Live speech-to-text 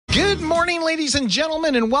Good morning, ladies and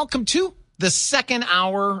gentlemen, and welcome to the second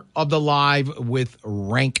hour of the Live with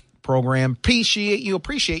Rank program. Appreciate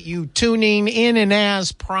you tuning in, and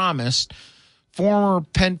as promised, former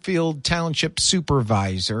Penfield Township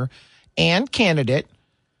supervisor and candidate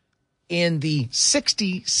in the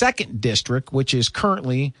 62nd district, which is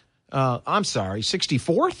currently, 64th?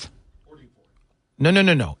 44th.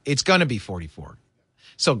 No. It's going to be 44.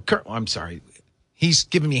 So, I'm sorry. He's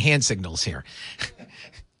giving me hand signals here.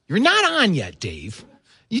 You're not on yet, Dave.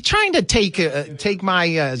 You trying to take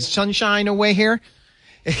my sunshine away here?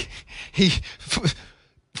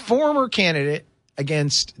 Former candidate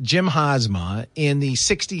against Jim Hosma in the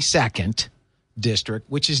 62nd district,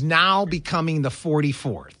 which is now becoming the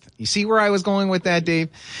 44th. You see where I was going with that, Dave?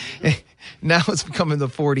 Now it's becoming the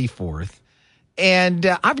 44th. And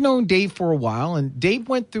I've known Dave for a while, and Dave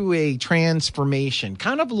went through a transformation,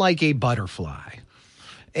 kind of like a butterfly.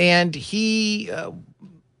 And he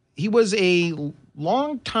was a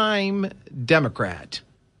longtime Democrat.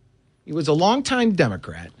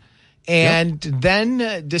 And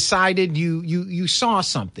then decided you saw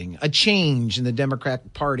something, a change in the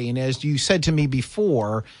Democratic Party. And as you said to me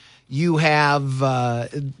before, you have,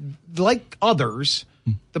 like others,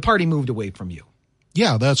 the party moved away from you.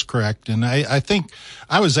 Yeah, that's correct. And I think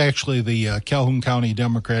I was actually the Calhoun County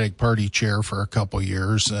Democratic Party chair for a couple of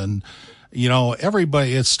years. And you know,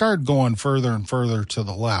 it started going further and further to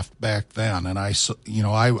the left back then. And I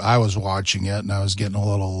was watching it, and I was getting a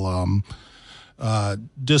little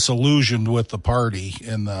disillusioned with the party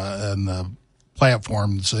and the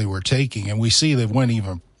platforms they were taking. And we see they went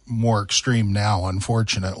even more extreme now,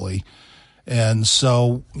 unfortunately. And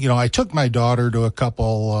so, you know, I took my daughter to a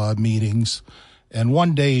couple meetings, and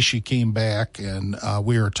one day she came back, and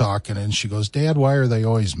we were talking, and she goes, "Dad, why are they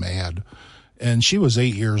always mad?" And she was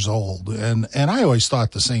 8 years old. And I always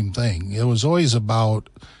thought the same thing. It was always about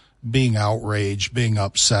being outraged, being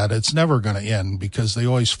upset. It's never going to end because they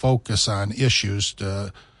always focus on issues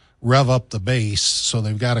to rev up the base. So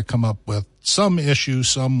they've got to come up with some issue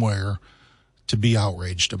somewhere to be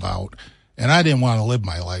outraged about. And I didn't want to live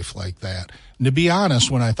my life like that. And to be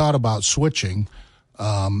honest, when I thought about switching,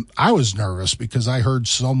 I was nervous because I heard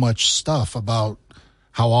so much stuff about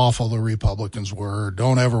how awful the Republicans were.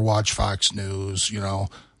 Don't ever watch Fox News. You know,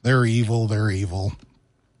 they're evil.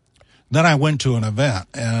 Then I went to an event,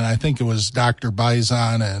 and I think it was Dr.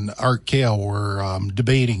 Bison and Art Kale were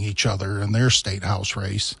debating each other in their state house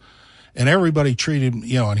race. And everybody treated,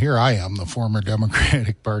 you know, and here I am, the former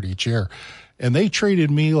Democratic Party chair, and they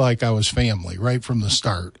treated me like I was family right from the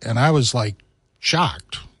start. And I was like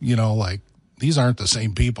shocked, you know, like, these aren't the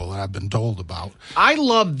same people that I've been told about. I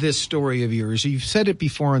love this story of yours. You've said it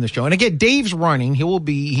before on the show. And again, Dave's running.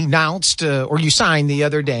 He announced, or you signed the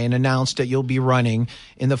other day and announced that you'll be running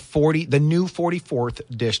in the new 44th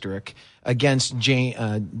district against Jim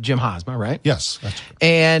Hosma, right? Yes. That's right.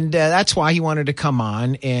 And that's why he wanted to come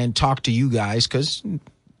on and talk to you guys, because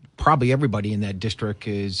probably everybody in that district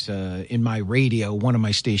is in my radio, one of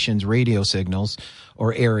my station's radio signals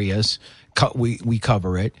or areas. We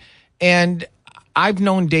cover it. And I've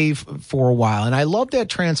known Dave for a while, and I love that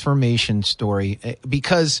transformation story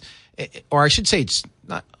because, or I should say, it's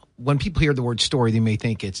not. When people hear the word story, they may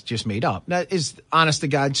think it's just made up. That is honest to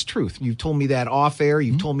God's truth. You've told me that off air.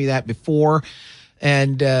 You've told me that before.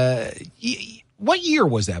 And what year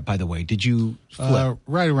was that, by the way? Did you flip?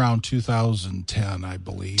 Right around 2010, I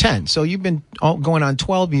believe. 10. So you've been going on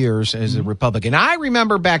 12 years as a Republican. I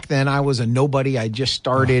remember back then I was a nobody. I just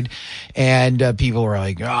started, and people were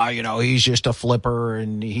like, "Oh, you know, he's just a flipper,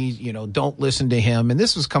 and don't listen to him." And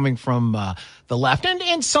this was coming from the left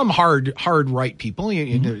and some hard right people.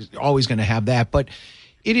 They're always going to have that, but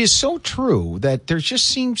it is so true that there just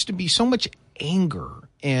seems to be so much anger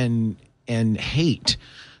and hate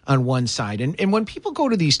on one side. And when people go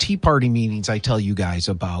to these Tea Party meetings I tell you guys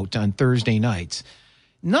about on Thursday nights,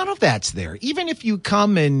 none of that's there. Even if you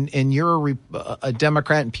come and you're a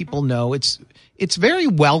Democrat and people know, it's very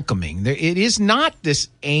welcoming. It is not this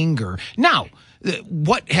anger. Now,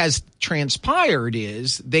 what has transpired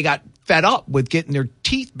is they got fed up with getting their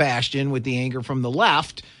teeth bashed in with the anger from the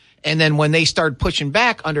left. And then when they start pushing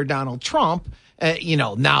back under Donald Trump,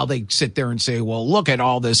 now they sit there and say, well, look at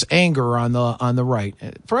all this anger on the right.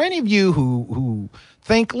 For any of you who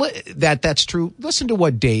think that that's true, listen to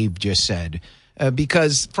what Dave just said,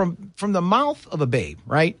 because from the mouth of a babe,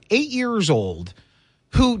 right, 8 years old,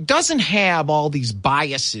 who doesn't have all these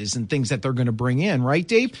biases and things that they're going to bring in, right,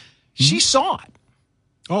 Dave? She saw it.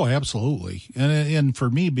 Oh, absolutely. And for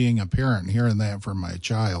me being a parent, hearing that from my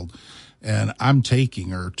child, and I'm taking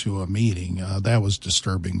her to a meeting. That was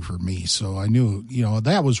disturbing for me. So I knew,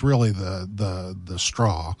 that was really the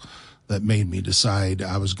straw that made me decide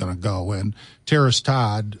I was going to go. And Terrace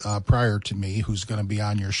Todd, prior to me, who's going to be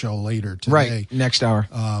on your show later today. Right, next hour.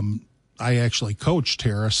 I actually coached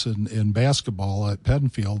Terrace in basketball at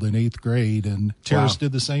Penfield in 8th grade, and Terrace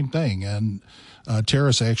did the same thing. And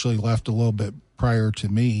Terrace actually left a little bit prior to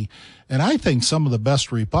me. And I think some of the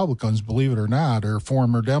best Republicans, believe it or not, are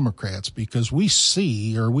former Democrats, because we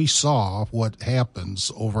saw what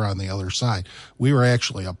happens over on the other side. We were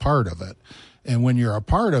actually a part of it. And when you're a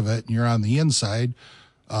part of it and you're on the inside,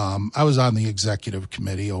 I was on the executive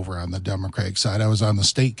committee over on the Democratic side. I was on the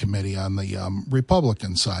state committee on the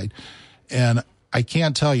Republican side. And I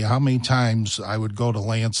can't tell you how many times I would go to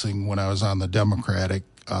Lansing when I was on the Democratic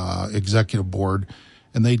executive board,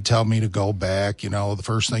 and they'd tell me to go back. The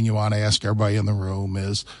first thing you want to ask everybody in the room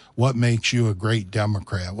is, what makes you a great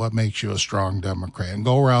Democrat? What makes you a strong Democrat? And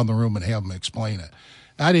go around the room and have them explain it.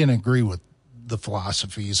 I didn't agree with the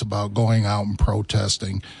philosophies about going out and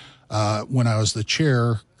protesting. When I was the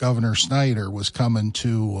chair, Governor Snyder was coming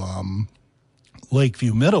to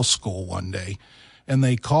Lakeview Middle School one day, and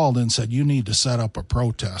they called and said, you need to set up a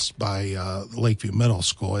protest by Lakeview Middle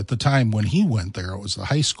School. At the time when he went there, it was the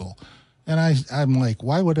high school. And I'm like,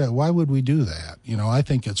 why would we do that? I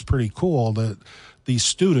think it's pretty cool that these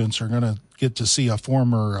students are going to get to see a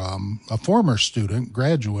former student,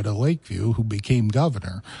 graduate of Lakeview, who became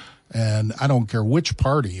governor. And I don't care which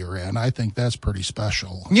party you're in. I think that's pretty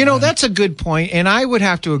special. That's a good point, and I would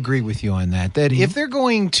have to agree with you on that. That if they're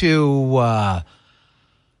going to,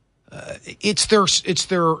 it's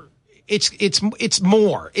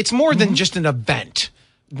more than just an event.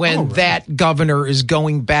 When that governor is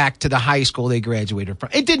going back to the high school they graduated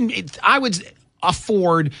from, I would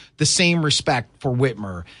afford the same respect for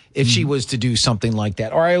Whitmer if she was to do something like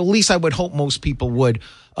that, or at least I would hope most people would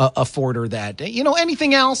afford her that.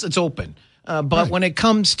 Anything else, it's open. But when it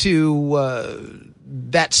comes to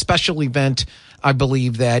that special event, I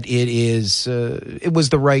believe that it was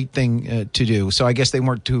the right thing to do. So I guess they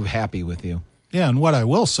weren't too happy with you. Yeah, and what I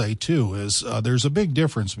will say, too, is there's a big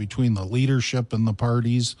difference between the leadership in the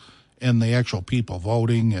parties and the actual people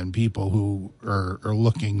voting and people who are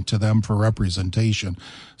looking to them for representation.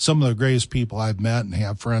 Some of the greatest people I've met and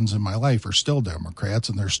have friends in my life are still Democrats,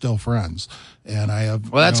 and they're still friends. And I have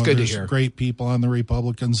that's good to hear. Great people on the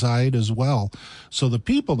Republican side as well. So the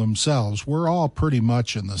people themselves, we're all pretty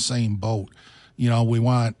much in the same boat. We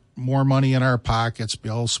want more money in our pockets, be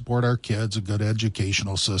able to support our kids, a good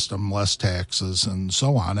educational system, less taxes, and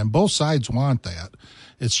so on. And both sides want that.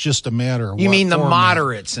 It's just a matter of You what mean the format.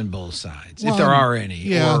 Moderates in both sides, if there are any.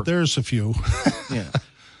 Yeah, there's a few. Yeah.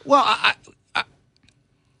 Well,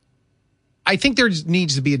 I think there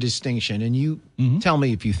needs to be a distinction, and you tell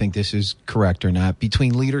me if you think this is correct or not,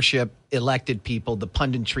 between leadership, elected people, the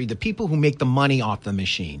punditry, the people who make the money off the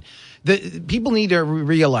machine. The people need to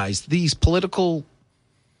realize these political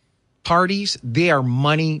parties, they are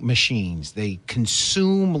money machines. They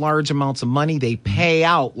consume large amounts of money. They pay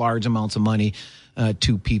out large amounts of money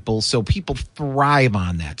to people. So people thrive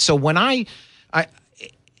on that. So when I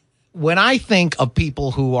think of people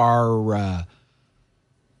who are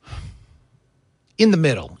in the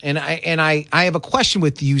middle, and I have a question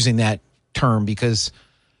with using that term, because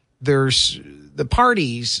there's the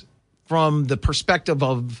parties from the perspective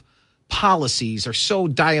of policies are so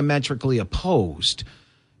diametrically opposed.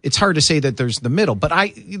 It's hard to say that there's the middle, but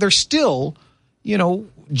there's still,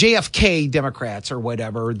 JFK Democrats or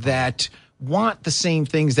whatever that want the same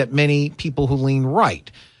things that many people who lean right.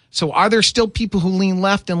 So are there still people who lean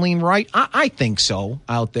left and lean right? I think so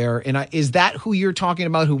out there. And is that who you're talking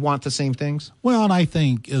about, who want the same things? Well, and I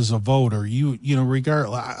think as a voter,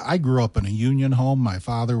 I grew up in a union home. My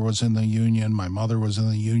father was in the union. My mother was in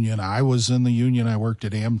the union. I was in the union. I worked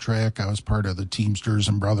at Amtrak. I was part of the Teamsters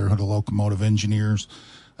and Brotherhood of Locomotive Engineers.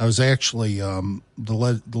 I was actually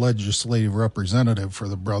the legislative representative for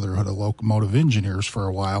the Brotherhood of Locomotive Engineers for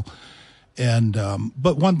a while. And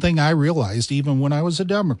but one thing I realized, even when I was a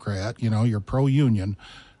Democrat, you're pro-union,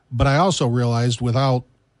 but I also realized without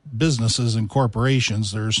businesses and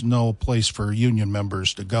corporations, there's no place for union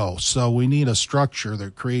members to go. So we need a structure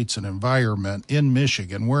that creates an environment. In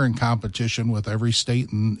Michigan, we're in competition with every state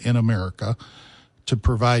in America to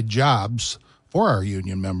provide jobs for our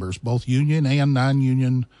union members, both union and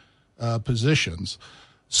non-union positions.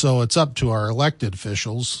 So it's up to our elected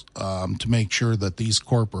officials to make sure that these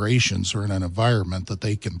corporations are in an environment that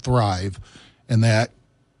they can thrive, and that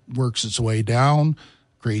works its way down,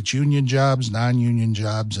 creates union jobs, non-union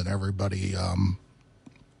jobs, and everybody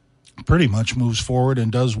pretty much moves forward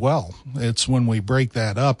and does well. It's when we break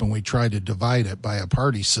that up and we try to divide it by a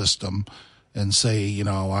party system and say, you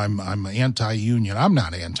know, I'm anti-union. I'm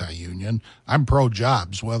not anti-union. I'm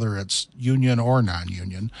pro-jobs, whether it's union or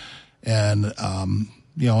non-union. And,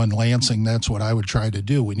 you know, in Lansing, that's what I would try to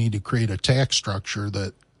do. We need to create a tax structure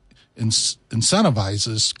that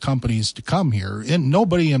incentivizes companies to come here. And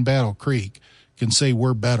nobody in Battle Creek can say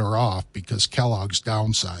we're better off because Kellogg's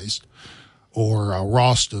downsized or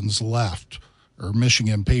Ralston's left or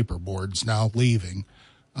Michigan Paperboard's now leaving.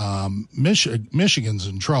 Michigan's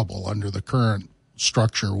in trouble under the current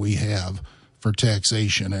structure we have for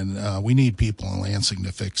taxation, and we need people in Lansing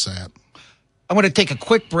to fix that. I want to take a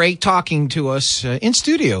quick break. Talking to us in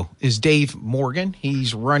studio is Dave Morgan.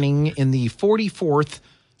 He's running in the 44th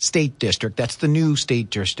State District. That's the new State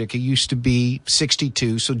District. It used to be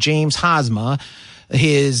 62. So James Hosma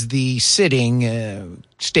is the sitting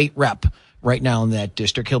state rep right now in that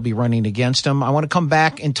district. He'll be running against him. I want to come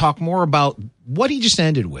back and talk more about what he just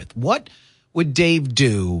ended with. What would Dave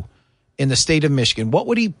do in the state of Michigan? What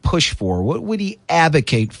would he push for? What would he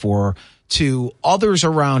advocate for to others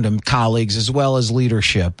around him, colleagues, as well as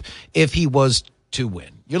leadership, if he was to win?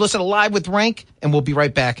 You're listening to Live with Rank, and we'll be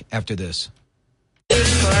right back after this.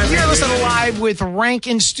 You're listening to Live with Rank.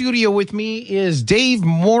 In studio with me is Dave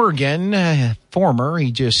Morgan,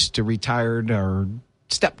 he just retired or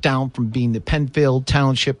stepped down from being the Penfield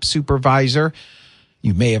Township Supervisor.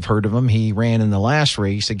 You may have heard of him. He ran in the last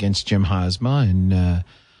race against Jim Hosma and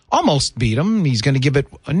almost beat him. He's going to give it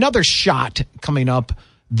another shot coming up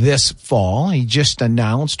this fall. He just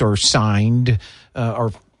announced or signed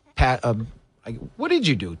what did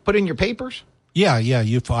you do? Put in your papers? Yeah,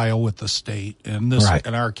 you file with the state, and this, right,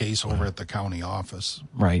 in our case, over at the county office.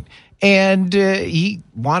 Right. And he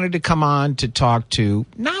wanted to come on to talk to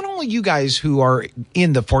not only you guys who are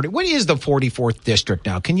in the what is the 44th district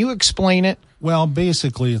now? Can you explain it? Well,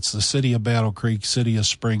 basically, it's the city of Battle Creek, city of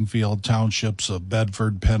Springfield, townships of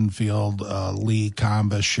Bedford, Penfield, Lee,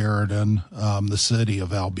 Combus, Sheridan, the city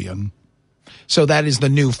of Albion. So that is the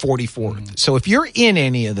new 44th. Mm-hmm. So if you're in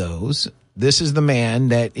any of those, this is the man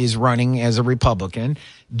that is running as a Republican,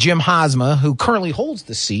 Jim Hosma, who currently holds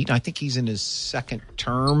the seat. I think he's in his second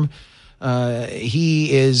term.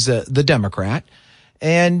 He is the Democrat.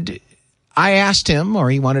 And I asked him, or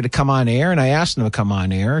he wanted to come on air, and I asked him to come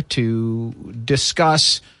on air to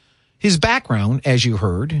discuss his background. As you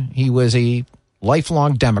heard, he was a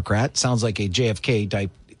lifelong Democrat. Sounds like a JFK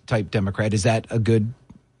type Democrat. Is that a good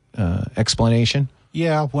explanation?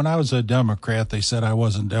 Yeah, when I was a Democrat, they said I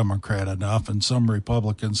wasn't Democrat enough, and some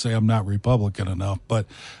Republicans say I'm not Republican enough. But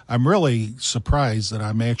I'm really surprised that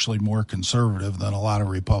I'm actually more conservative than a lot of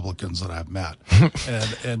Republicans that I've met.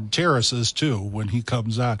 and Terrace is, too, when he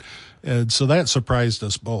comes out. And so that surprised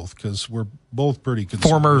us both because we're both pretty conservative.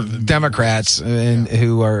 Former Democrats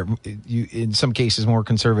who are, in some cases, more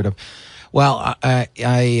conservative. Well,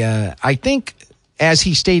 I think, as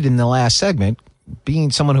he stated in the last segment, being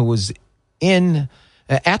someone who was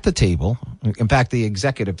at the table, in fact, the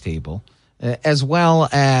executive table, as well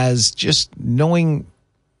as just knowing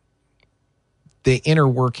the inner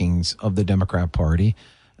workings of the Democrat Party,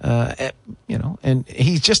 and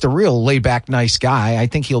he's just a real laid back, nice guy. I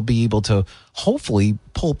think he'll be able to hopefully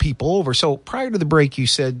pull people over. So prior to the break, you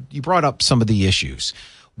said you brought up some of the issues.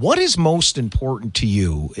 What is most important to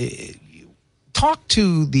you? Talk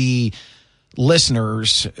to the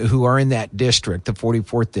listeners who are in that district, the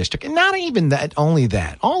 44th district, and not even that, only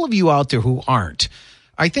that, all of you out there who aren't.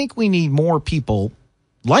 I think we need more people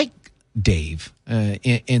like Dave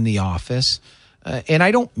in the office. And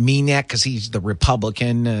I don't mean that because he's the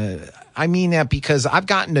Republican. I mean that because I've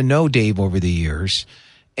gotten to know Dave over the years,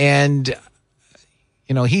 and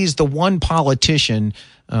he's the one politician,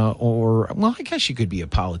 I guess you could be a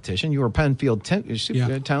politician. You were a Penfield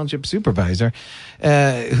Township Supervisor,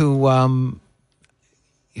 who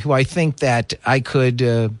I think that I could,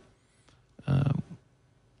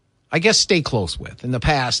 stay close with. In the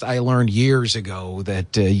past, I learned years ago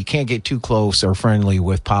that you can't get too close or friendly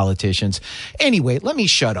with politicians. Anyway, let me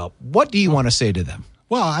shut up. What do you want to say to them?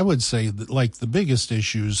 Well, I would say that, like, the biggest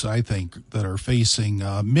issues I think that are facing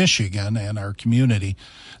Michigan and our community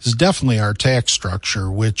is definitely our tax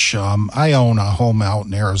structure, which I own a home out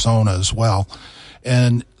in Arizona as well.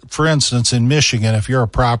 And for instance, in Michigan, if you're a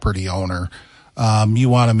property owner, you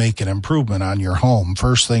want to make an improvement on your home.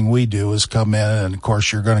 First thing we do is come in, and of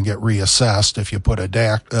course you're going to get reassessed if you put a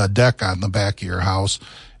deck on the back of your house,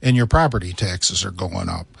 and your property taxes are going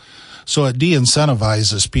up. So it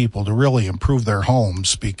de-incentivizes people to really improve their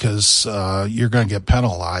homes because you're going to get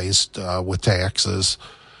penalized with taxes.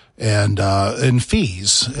 and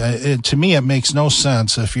fees. To me, it makes no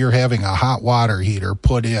sense if you're having a hot water heater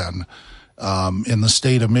put in the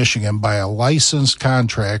state of Michigan by a licensed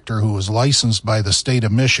contractor who is licensed by the state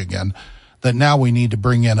of Michigan, that now we need to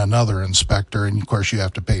bring in another inspector, and of course you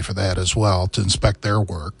have to pay for that as well to inspect their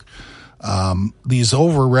work. These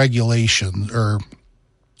over-regulations or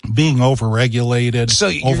being overregulated. So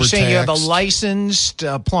you're saying you have a licensed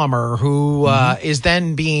plumber who is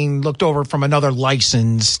then being looked over from another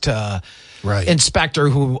licensed inspector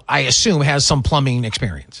who I assume has some plumbing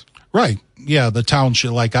experience. Right. Yeah, the township,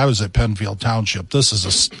 like I was at Penfield Township, this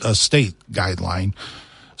is a state guideline.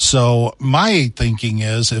 So my thinking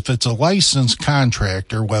is if it's a licensed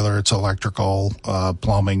contractor, whether it's electrical,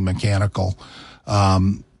 plumbing, mechanical,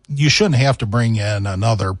 you shouldn't have to bring in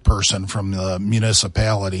another person from the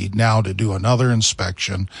municipality now to do another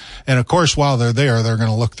inspection. And of course, while they're there, they're going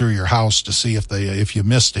to look through your house to see if you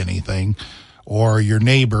missed anything, or your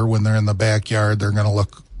neighbor, when they're in the backyard, they're going to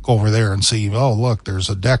look over there and see, oh, look, there's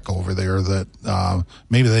a deck over there that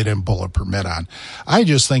maybe they didn't pull a permit on. I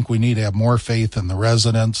just think we need to have more faith in the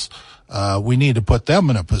residents. We need to put them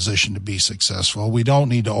in a position to be successful. We don't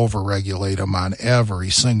need to overregulate them on every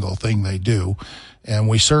single thing they do. And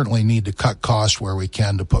we certainly need to cut costs where we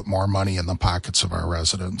can to put more money in the pockets of our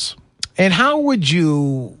residents. And how would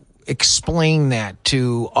you explain that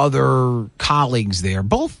to other colleagues there,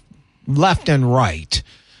 both left and right,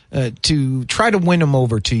 to try to win them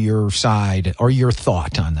over to your side, or your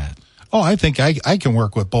thought on that? Oh, I think I can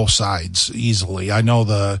work with both sides easily. I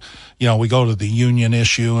know we go to the union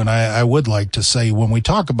issue, and I would like to say when we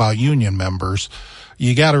talk about union members,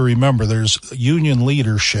 you got to remember there's union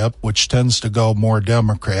leadership, which tends to go more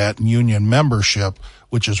Democrat, and union membership,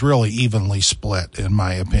 which is really evenly split, in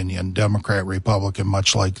my opinion, Democrat, Republican,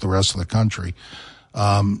 much like the rest of the country.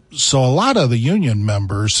 So a lot of the union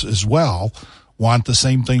members as well want the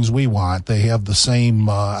same things we want. They have the same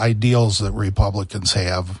ideals that Republicans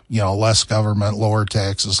have, less government, lower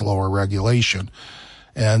taxes, lower regulation.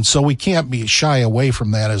 And so we can't be shy away from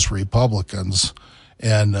that as Republicans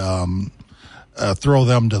and throw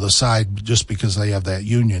them to the side just because they have that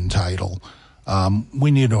union title. We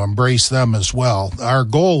need to embrace them as well. Our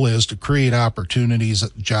goal is to create opportunities,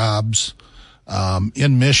 jobs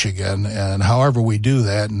in Michigan, and however we do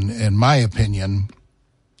that, in my opinion,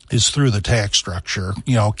 is through the tax structure.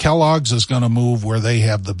 Kellogg's is going to move where they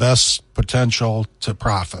have the best potential to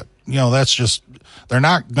profit. That's just, they're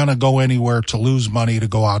not going to go anywhere to lose money, to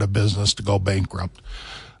go out of business, to go bankrupt.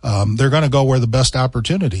 They're going to go where the best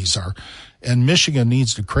opportunities are. And Michigan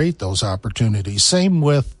needs to create those opportunities. Same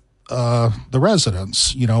with the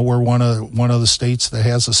residents. We're one of the states that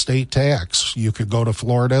has a state tax. You could go to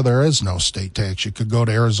Florida, there is no state tax. You could go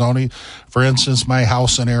to Arizona. For instance, my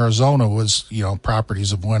house in Arizona was,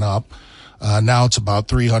 properties have went up. Now it's about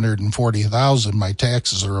 $340,000. My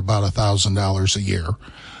taxes are about $1,000 a year.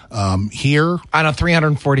 Here on a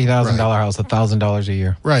 $340,000 house, $1,000 a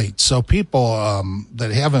year. Right. So people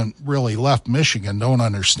that haven't really left Michigan don't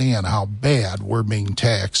understand how bad we're being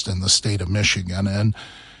taxed in the state of Michigan.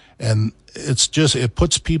 And it's just, it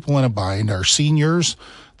puts people in a bind. Our seniors,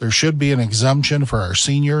 there should be an exemption for our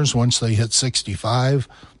seniors once they hit 65.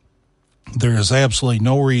 There is absolutely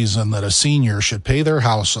no reason that a senior should pay their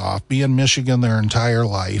house off, be in Michigan their entire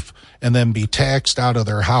life, and then be taxed out of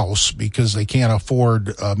their house because they can't afford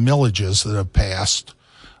millages that have passed,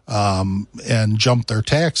 and jump their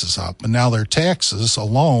taxes up. And now their taxes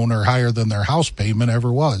alone are higher than their house payment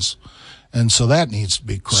ever was. And so that needs to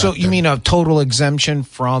be corrected. So you mean a total exemption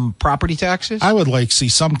from property taxes? I would like to see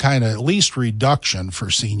some kind of at least reduction for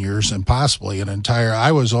seniors, and possibly an entire,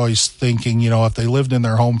 I was always thinking, if they lived in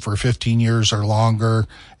their home for 15 years or longer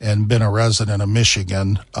and been a resident of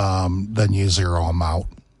Michigan, then you zero them out.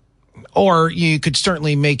 Or you could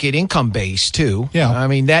certainly make it income-based, too. Yeah. I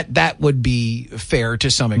mean, that would be fair to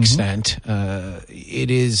some extent. It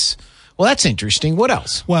is... Well, that's interesting. What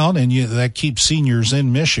else? Well, and that keeps seniors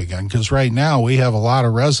in Michigan, because right now we have a lot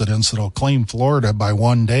of residents that will claim Florida by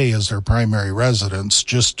one day as their primary residence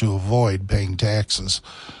just to avoid paying taxes.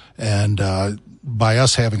 And by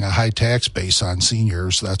us having a high tax base on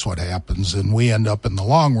seniors, that's what happens. And we end up in the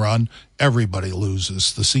long run, everybody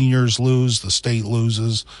loses. The seniors lose, the state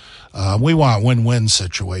loses. We want win-win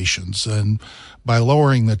situations. And by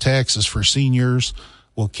lowering the taxes for seniors,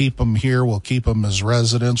 we'll keep them here. We'll keep them as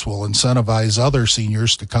residents. We'll incentivize other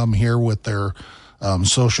seniors to come here with their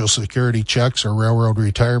Social Security checks or Railroad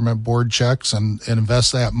Retirement Board checks and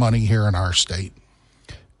invest that money here in our state.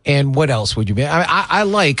 And what else would you be? I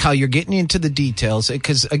like how you're getting into the details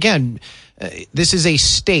because, again, this is a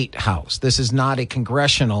state house. This is not a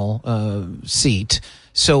congressional seat.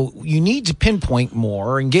 So you need to pinpoint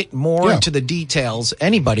more and get more into the details.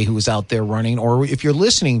 Anybody who is out there running, or if you're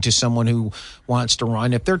listening to someone who wants to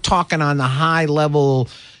run, if they're talking on the high level,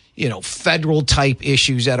 federal type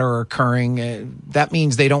issues that are occurring, that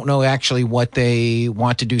means they don't know actually what they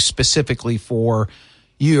want to do specifically for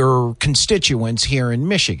your constituents here in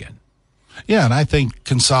Michigan. Yeah, and I think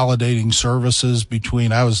consolidating services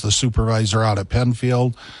between, I was the supervisor out at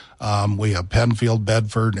Penfield. We have Penfield,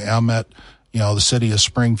 Bedford, Emmett, the city of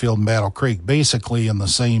Springfield and Battle Creek, basically in the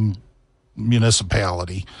same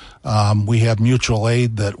municipality. We have mutual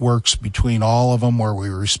aid that works between all of them where we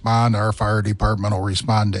respond. Our fire department will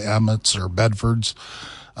respond to Emmett's or Bedford's.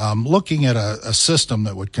 Looking at a system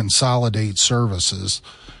that would consolidate services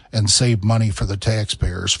and save money for the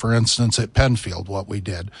taxpayers. For instance, at Penfield, what we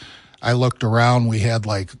did, I looked around, we had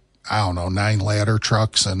 9 ladder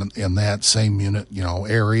trucks in that same unit,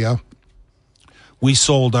 area. We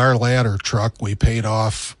sold our ladder truck. We paid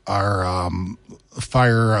off our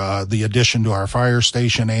the addition to our fire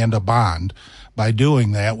station and a bond. By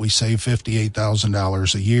doing that, we saved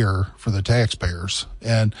 $58,000 a year for the taxpayers.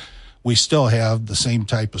 And we still have the same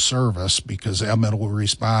type of service because Emmett will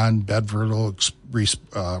respond, Bedford will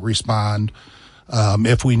respond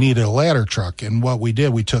if we needed a ladder truck. And what we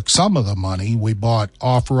did, we took some of the money, we bought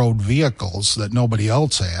off-road vehicles that nobody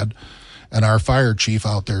else had, and our fire chief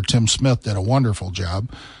out there, Tim Smith, did a wonderful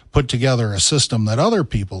job, put together a system that other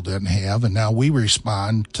people didn't have, and now we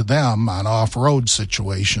respond to them on off-road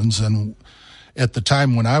situations. And at the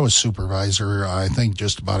time when I was supervisor, I think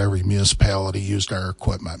just about every municipality used our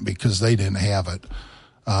equipment because they didn't have it.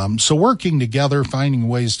 So working together, finding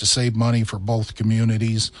ways to save money for both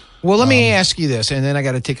communities. Well, let me ask you this, and then I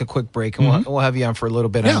got to take a quick break, and we'll have you on for a little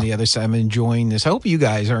bit on the other side. I'm enjoying this. I hope you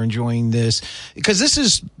guys are enjoying this because this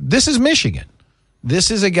is Michigan. This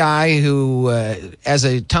is a guy who, as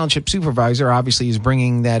a township supervisor, obviously is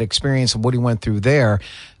bringing that experience of what he went through there.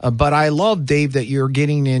 But I love, Dave, that you're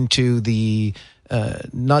getting into the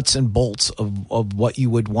nuts and bolts of what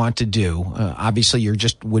you would want to do. Obviously, you're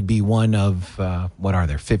would be one of, what are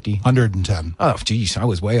there, 50? 110. Oh, geez, I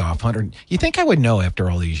was way off. 100. You think I would know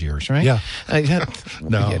after all these years, right? Yeah.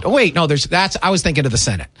 No. Oh, wait, no, I was thinking of the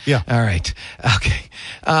Senate. Yeah. All right. Okay.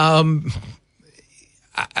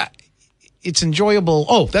 It's enjoyable.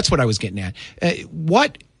 Oh, that's what I was getting at.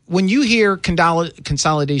 When you hear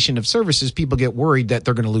consolidation of services, people get worried that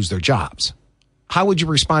they're going to lose their jobs. How would you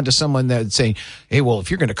respond to someone that's saying, hey, well,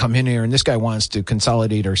 if you're going to come in here and this guy wants to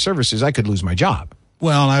consolidate our services, I could lose my job?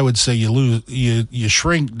 Well, I would say you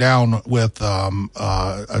shrink down with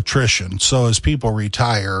attrition. So as people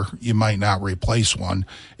retire, you might not replace one.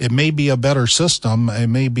 It may be a better system. It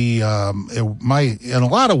may be it might, in a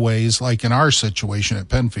lot of ways, like in our situation at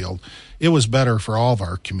Penfield, it was better for all of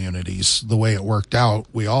our communities the way it worked out.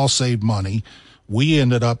 We all saved money. We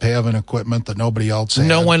ended up having equipment that nobody else had.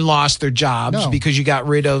 No one lost their jobs because you got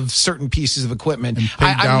rid of certain pieces of equipment.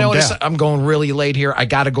 I've noticed I'm going really late here. I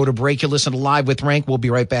got to go to break. You listen to Live with Rank. We'll be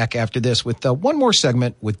right back after this with one more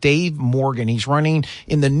segment with Dave Morgan. He's running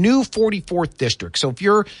in the new 44th district. So if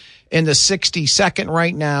you're in the 62nd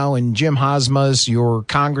right now and Jim Hosma's your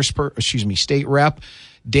state rep,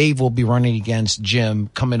 Dave will be running against Jim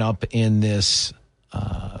coming up in this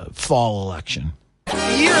fall election.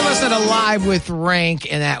 You're listening to Live with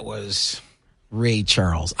Rank, and that was Ray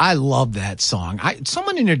Charles. I love that song.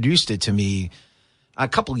 Someone introduced it to me a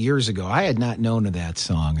couple years ago. I had not known of that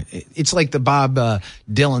song. It's like the Bob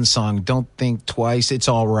Dylan song, Don't Think Twice, It's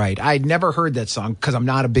All Right. I had never heard that song because I'm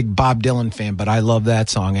not a big Bob Dylan fan, but I love that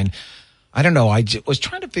song. And I don't know, I was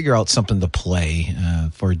trying to figure out something to play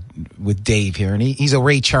with Dave here, and he's a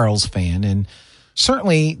Ray Charles fan, and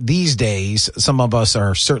certainly these days, some of us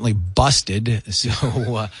are certainly busted,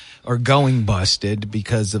 or going busted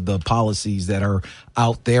because of the policies that are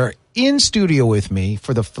out there. In studio with me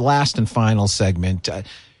for the last and final segment.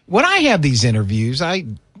 When I have these interviews, I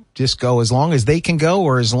just go as long as they can go,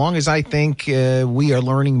 or as long as I think we are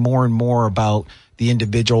learning more and more about the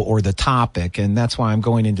individual or the topic. And that's why I'm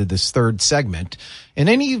going into this third segment. And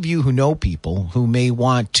any of you who know people who may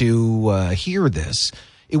want to hear this,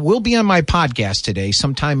 it will be on my podcast today,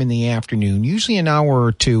 sometime in the afternoon, usually an hour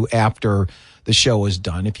or two after the show is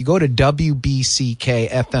done. If you go to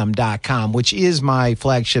WBCKFM.com, which is my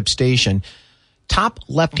flagship station, top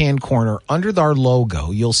left-hand corner under our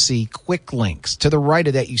logo, you'll see quick links. To the right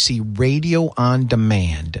of that, you see Radio on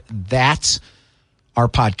Demand. That's our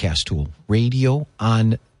podcast tool, Radio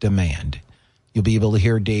on Demand. You'll be able to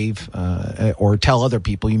hear Dave or tell other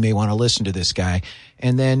people you may want to listen to this guy.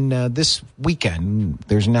 And then this weekend,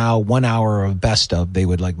 there's now 1 hour of best of they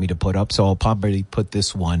would like me to put up. So I'll probably put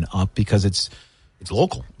this one up because it's It's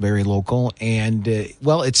local, very local, and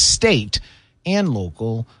it's state and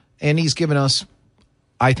local. And he's given us,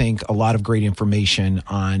 I think, a lot of great information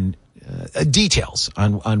on details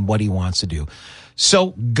on what he wants to do.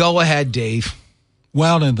 So go ahead, Dave.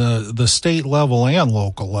 Well, in the state level and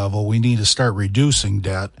local level, we need to start reducing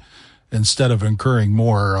debt instead of incurring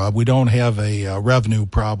more. We don't have a revenue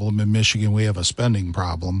problem in Michigan. We have a spending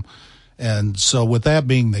problem. And so with that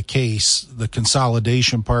being the case, the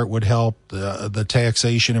consolidation part would help, the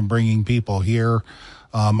taxation and bringing people here.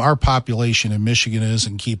 Our population in Michigan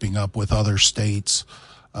isn't keeping up with other states.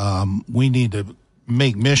 We need to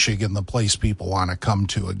make Michigan the place people want to come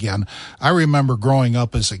to again. I remember growing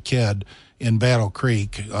up as a kid in Battle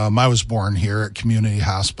Creek. I was born here at Community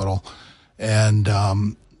Hospital, and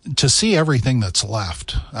to see everything that's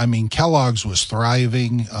left. I mean, Kellogg's was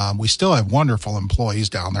thriving. We still have wonderful employees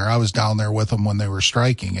down there. I was down there with them when they were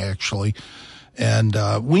striking, actually. And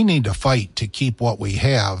we need to fight to keep what we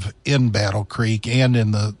have in Battle Creek and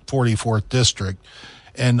in the 44th District,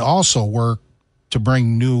 and also work to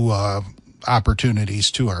bring new opportunities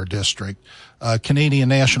to our district. Canadian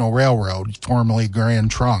National Railroad, formerly Grand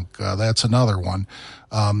Trunk, that's another one.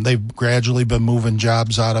 They've gradually been moving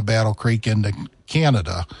jobs out of Battle Creek into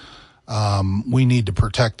Canada. We need to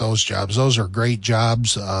protect those jobs. Those are great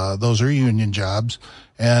jobs. Those are union jobs,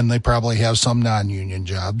 and they probably have some non-union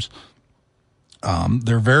jobs.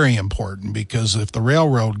 They're very important because if the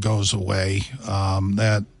railroad goes away,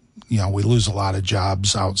 we lose a lot of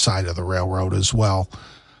jobs outside of the railroad as well.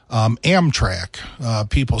 Amtrak,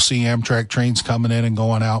 people see Amtrak trains coming in and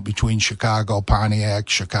going out between Chicago, Pontiac,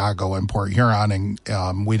 Chicago, and Port Huron,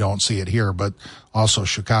 and we don't see it here, but also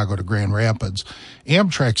Chicago to Grand Rapids.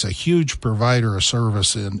 Amtrak's a huge provider of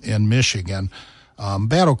service in Michigan.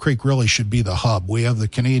 Battle Creek really should be the hub. We have the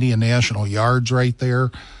Canadian National Yards right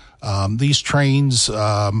there. These trains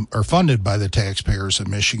are funded by the taxpayers in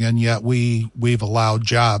Michigan, yet we've allowed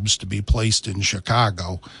jobs to be placed in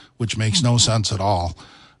Chicago, which makes no sense at all.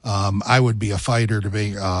 I would be a fighter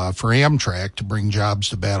for Amtrak to bring jobs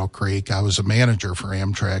to Battle Creek. I was a manager for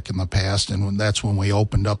Amtrak in the past, and that's when we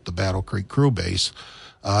opened up the Battle Creek crew base.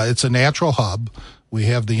 It's a natural hub. We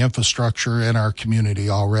have the infrastructure in our community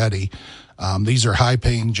already. These are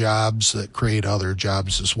high-paying jobs that create other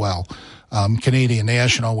jobs as well. Canadian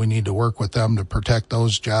National, we need to work with them to protect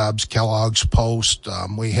those jobs. Kellogg's Post.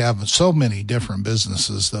 We have so many different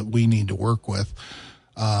businesses that we need to work with.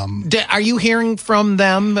 Are you hearing from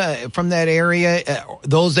them, from that area,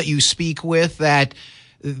 those that you speak with, that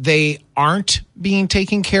they aren't being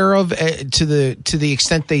taken care of to the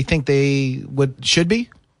extent they think they should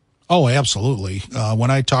be? Oh, absolutely.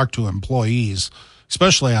 When I talk to employees,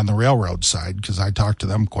 especially on the railroad side, because I talk to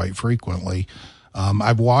them quite frequently,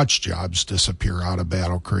 I've watched jobs disappear out of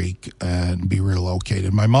Battle Creek and be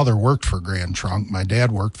relocated. My mother worked for Grand Trunk. My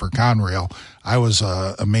dad worked for Conrail. I was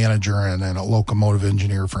a manager and a locomotive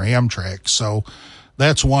engineer for Amtrak. So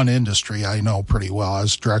that's one industry I know pretty well. I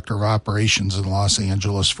was director of operations in Los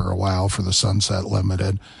Angeles for a while for the Sunset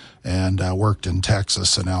Limited, and worked in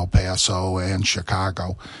Texas and El Paso and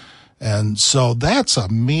Chicago. And so that's a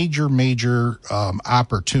major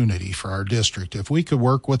opportunity for our district. If we could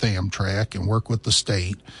work with Amtrak and work with the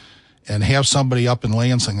state and have somebody up in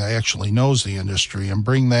Lansing that actually knows the industry and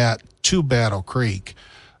bring that to Battle Creek,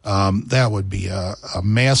 that would be a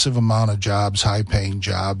massive amount of jobs, high-paying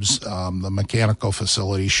jobs. The mechanical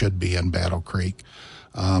facility should be in Battle Creek.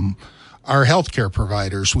 Our healthcare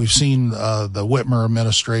providers, we've seen the Whitmer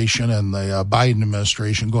administration and the Biden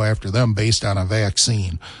administration go after them based on a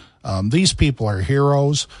vaccine. These people are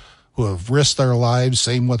heroes who have risked their lives.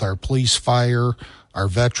 Same with our police, fire, our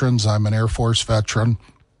veterans. I'm an Air Force veteran.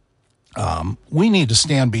 We need to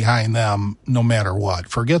stand behind them no matter what.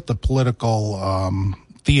 Forget the political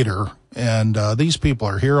theater. And these people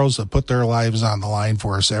are heroes that put their lives on the line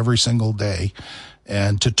for us every single day.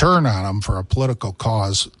 And to turn on them for a political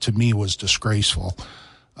cause, to me, was disgraceful.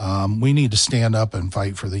 We need to stand up and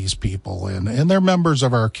fight for these people, and they're members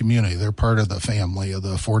of our community. They're part of the family of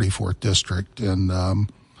the 44th District, and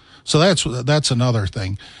so that's another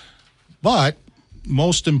thing. But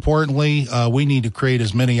most importantly, we need to create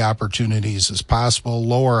as many opportunities as possible,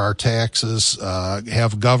 lower our taxes,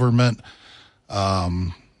 have government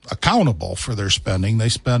accountable for their spending. They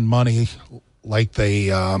spend money like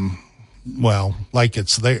they like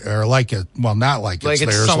it's there, or like it, well, not like it's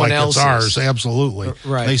theirs, like it's ours. Absolutely.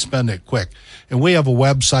 Right. They spend it quick. And we have a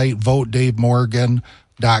website,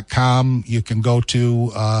 VoteDaveMorgan.com. You can go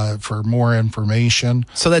to for more information.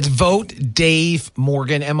 So that's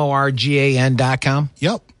VoteDaveMorgan, MORGAN.com.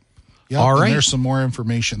 Yep. All right. And there's some more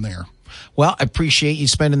information there. Well, I appreciate you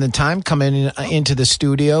spending the time coming into the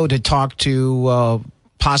studio to talk to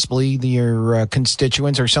possibly your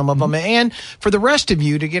constituents or some of them, and for the rest of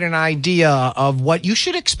you to get an idea of what you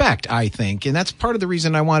should expect, I think. And that's part of the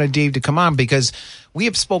reason I wanted Dave to come on, because we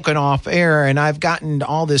have spoken off air and I've gotten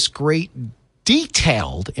all this great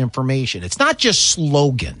detailed information. It's not just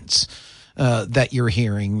slogans that you're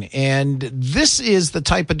hearing. And this is the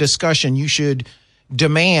type of discussion you should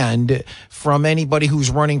demand from anybody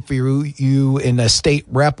who's running for you in a state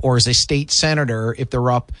rep or as a state senator, if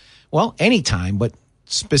they're up, well, anytime, but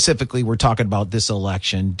specifically we're talking about this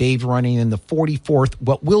election. Dave running in the 44th,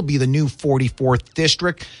 what will be the new 44th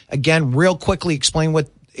district. Again, real quickly explain what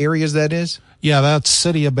areas that is. Yeah, that's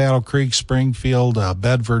City of Battle Creek, Springfield,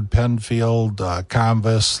 Bedford, Penfield,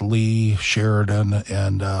 Convis, Lee, Sheridan,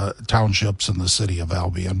 and townships in the city of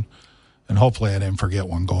Albion. And hopefully I didn't forget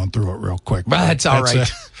one going through it real quick. Well, that's all right.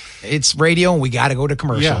 It's radio and we got to go to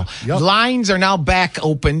commercial. Yeah, yep. Lines are now back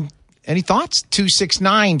open. Any thoughts?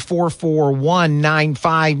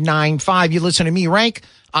 269-441-9595. You listen to me, Rank,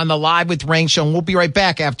 on the Live with Rank show. And we'll be right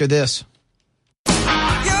back after this.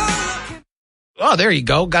 Oh, there you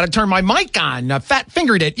go. Got to turn my mic on. Fat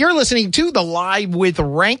fingered it. You're listening to the Live with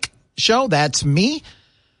Rank show. That's me.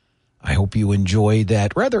 I hope you enjoyed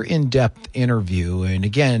that rather in-depth interview. And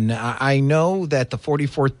again, I know that the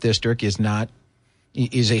 44th district is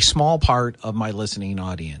a small part of my listening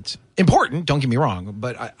audience. Important, don't get me wrong,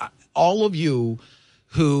 but all of you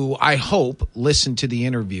who I hope listen to the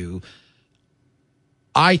interview,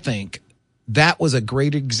 I think that was a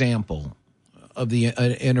great example of the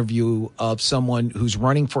interview of someone who's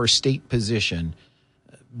running for a state position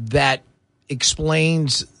that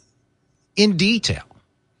explains in detail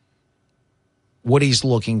what he's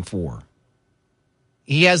looking for.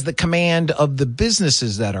 He has the command of the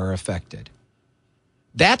businesses that are affected.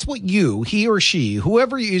 That's what he or she,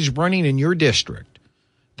 whoever is running in your district,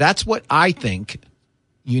 that's what I think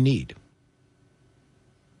you need.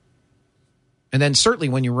 And then certainly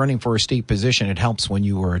when you're running for a state position, it helps when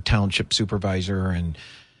you were a township supervisor and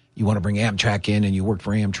you want to bring Amtrak in and you worked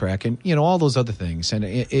for Amtrak and, all those other things. And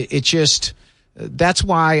it just, that's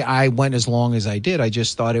why I went as long as I did. I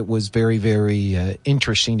just thought it was very, very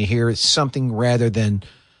interesting to hear something rather than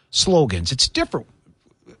slogans. It's different.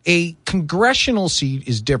 A congressional seat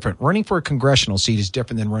is different. Running for a congressional seat is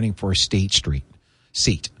different than running for a state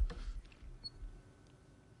seat.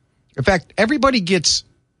 In fact, everybody gets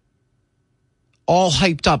all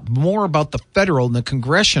hyped up more about the federal and the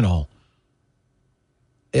congressional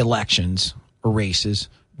elections or races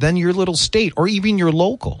than your little state or even your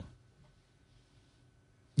local.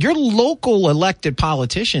 Your local elected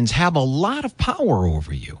politicians have a lot of power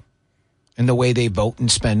over you in the way they vote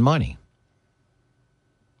and spend money,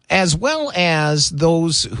 as well as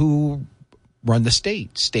those who run the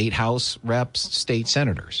state house reps, state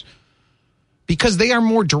senators. Because they are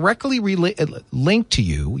more directly linked to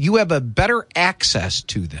you. You have a better access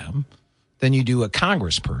to them than you do a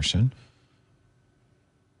congressperson.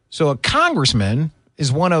 So a congressman is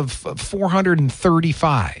one of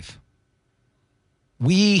 435.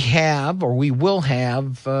 We have, or we will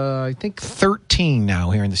have, I think 13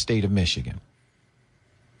 now here in the state of Michigan.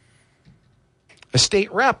 A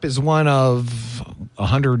state rep is one of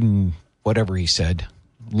 100 and whatever he said,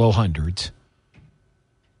 low hundreds.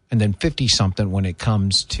 And then 50-something when it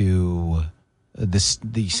comes to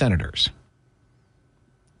the senators.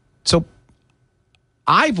 So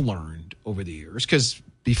I've learned over the years, because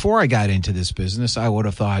before I got into this business, I would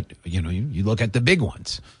have thought, you look at the big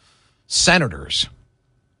ones, senators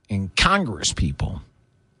and Congress people.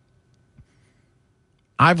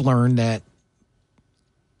 I've learned that,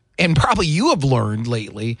 and probably you have learned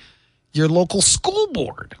lately, your local school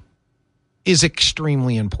board is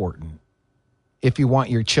extremely important if you want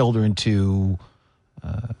your children to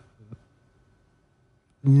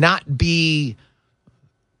not be,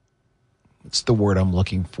 what's the word I'm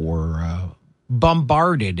looking for,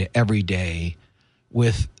 bombarded every day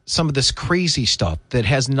with some of this crazy stuff that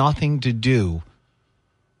has nothing to do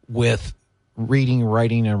with reading,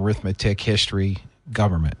 writing, arithmetic, history,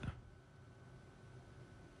 government.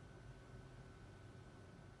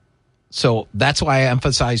 So that's why I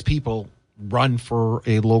emphasize people run for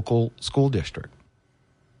a local school district.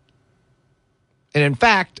 And in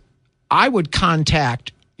fact, I would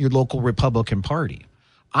contact your local Republican Party.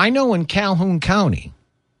 I know in Calhoun County,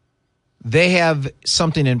 they have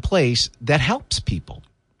something in place that helps people.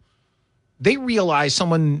 They realize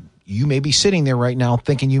you may be sitting there right now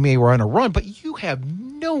thinking you may run a run, but you have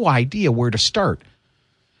no idea where to start.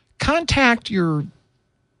 Contact your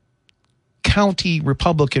county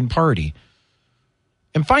Republican Party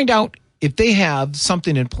and find out if they have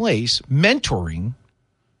something in place, mentoring,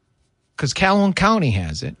 because Calhoun County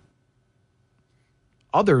has it,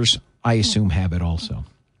 others, I assume, have it also.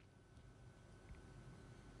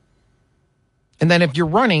 And then if you're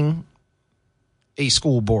running a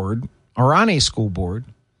school board or on a school board,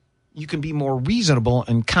 you can be more reasonable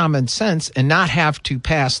and common sense and not have to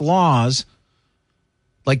pass laws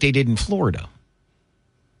like they did in Florida.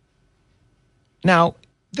 Now,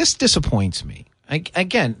 this disappoints me.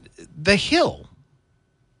 Again, The Hill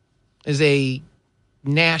is a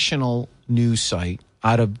national news site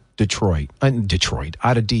out of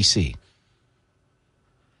out of D.C.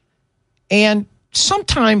 And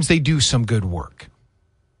sometimes they do some good work.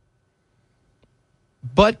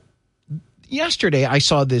 But yesterday I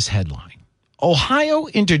saw this headline. Ohio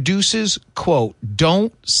introduces, quote,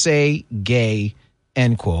 "Don't say gay,"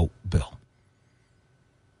 end quote, bill.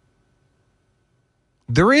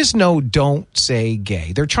 There is no "don't say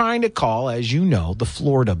gay." They're trying to call, as you know, the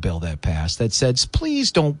Florida bill that passed that says,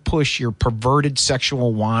 please don't push your perverted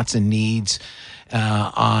sexual wants and needs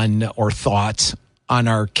or thoughts on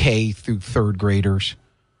our K through third graders.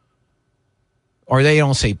 Or they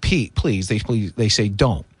don't say please, they say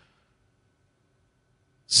don't.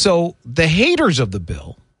 So the haters of the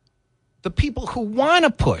bill, the people who want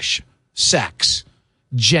to push sex,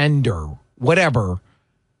 gender, whatever,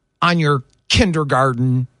 on your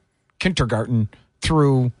kindergarten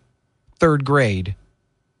through third grade,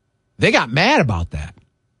 they got mad about that.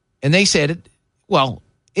 And they said, well,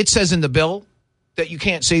 it says in the bill that you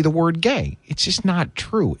can't say the word gay. It's just not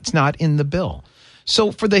true. It's not in the bill.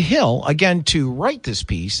 So for The Hill, again, to write this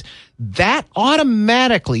piece, that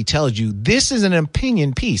automatically tells you this is an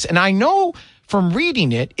opinion piece. And I know from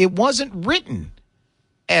reading it, it wasn't written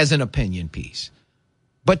as an opinion piece.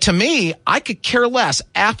 But to me, I could care less.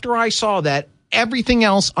 After I saw that, everything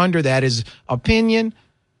else under that is opinion,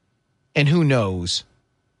 and who knows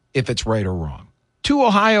if it's right or wrong. 2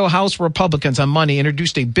 Ohio House Republicans on Monday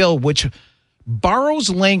introduced a bill which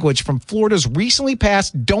borrows language from Florida's recently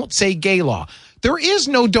passed Don't Say Gay law. There is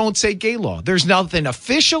no Don't Say Gay law. There's nothing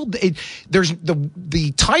official. There's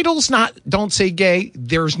the title's not Don't Say Gay.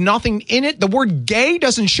 There's nothing in it. The word gay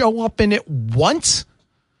doesn't show up in it once.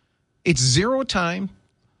 It's zero time.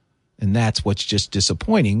 And that's what's just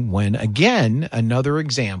disappointing when, again, another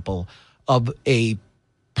example of a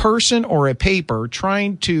person or a paper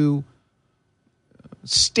trying to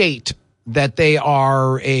state that they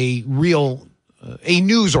are a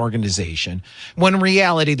news organization, when in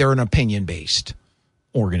reality they're an opinion-based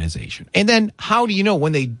organization. And then how do you know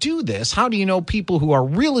when they do this, how do you know people who are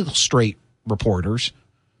real straight reporters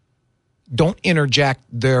don't interject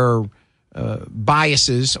their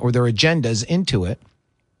biases or their agendas into it?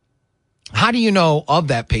 How do you know of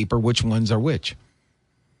that paper which ones are which?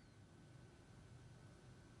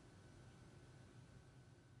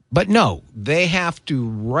 But no, they have to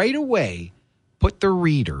right away put their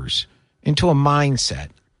readers into a mindset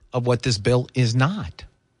of what this bill is not.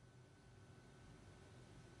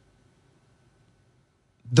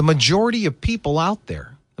 The majority of people out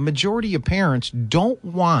there, the majority of parents don't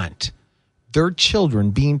want their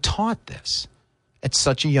children being taught this at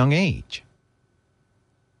such a young age.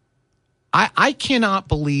 I cannot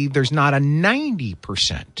believe there's not a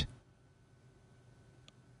 90%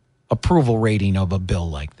 approval rating of a bill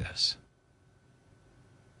like this.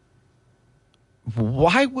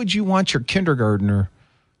 Why would you want your kindergartner,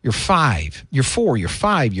 your 5, your 4, your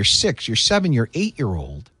 5, your 6, your 7, your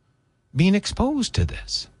 8-year-old being exposed to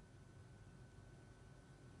this?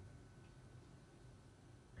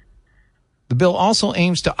 The bill also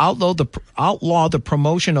aims to outlaw the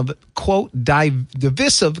promotion of, quote,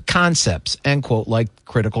 divisive concepts, end quote, like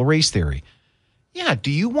critical race theory. Yeah,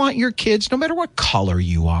 do you want your kids, no matter what color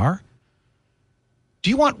you are, do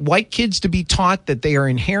you want white kids to be taught that they are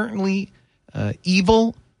inherently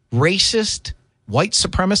evil, racist, white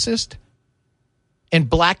supremacist? And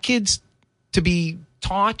black kids to be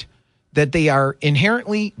taught that they are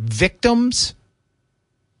inherently victims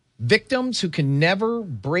who can never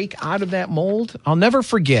break out of that mold? I'll never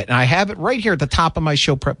forget, and I have it right here at the top of my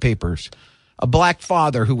show prep papers, a black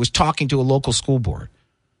father who was talking to a local school board.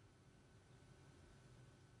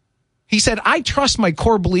 He said, I trust my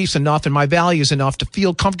core beliefs enough and my values enough to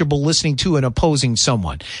feel comfortable listening to and opposing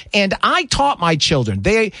someone. And I taught my children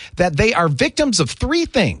that they are victims of 3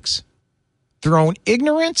 things: their own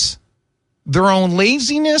ignorance, their own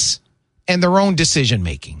laziness, and their own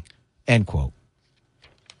decision-making, end quote.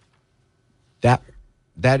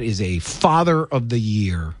 That is a Father of the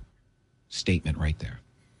Year statement right there.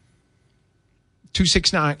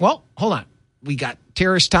 269. Well, hold on. we got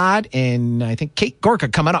Terrace Todd and I think Kate Gorka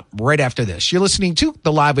coming up right after this. You're listening to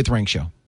The Live with Ring Show.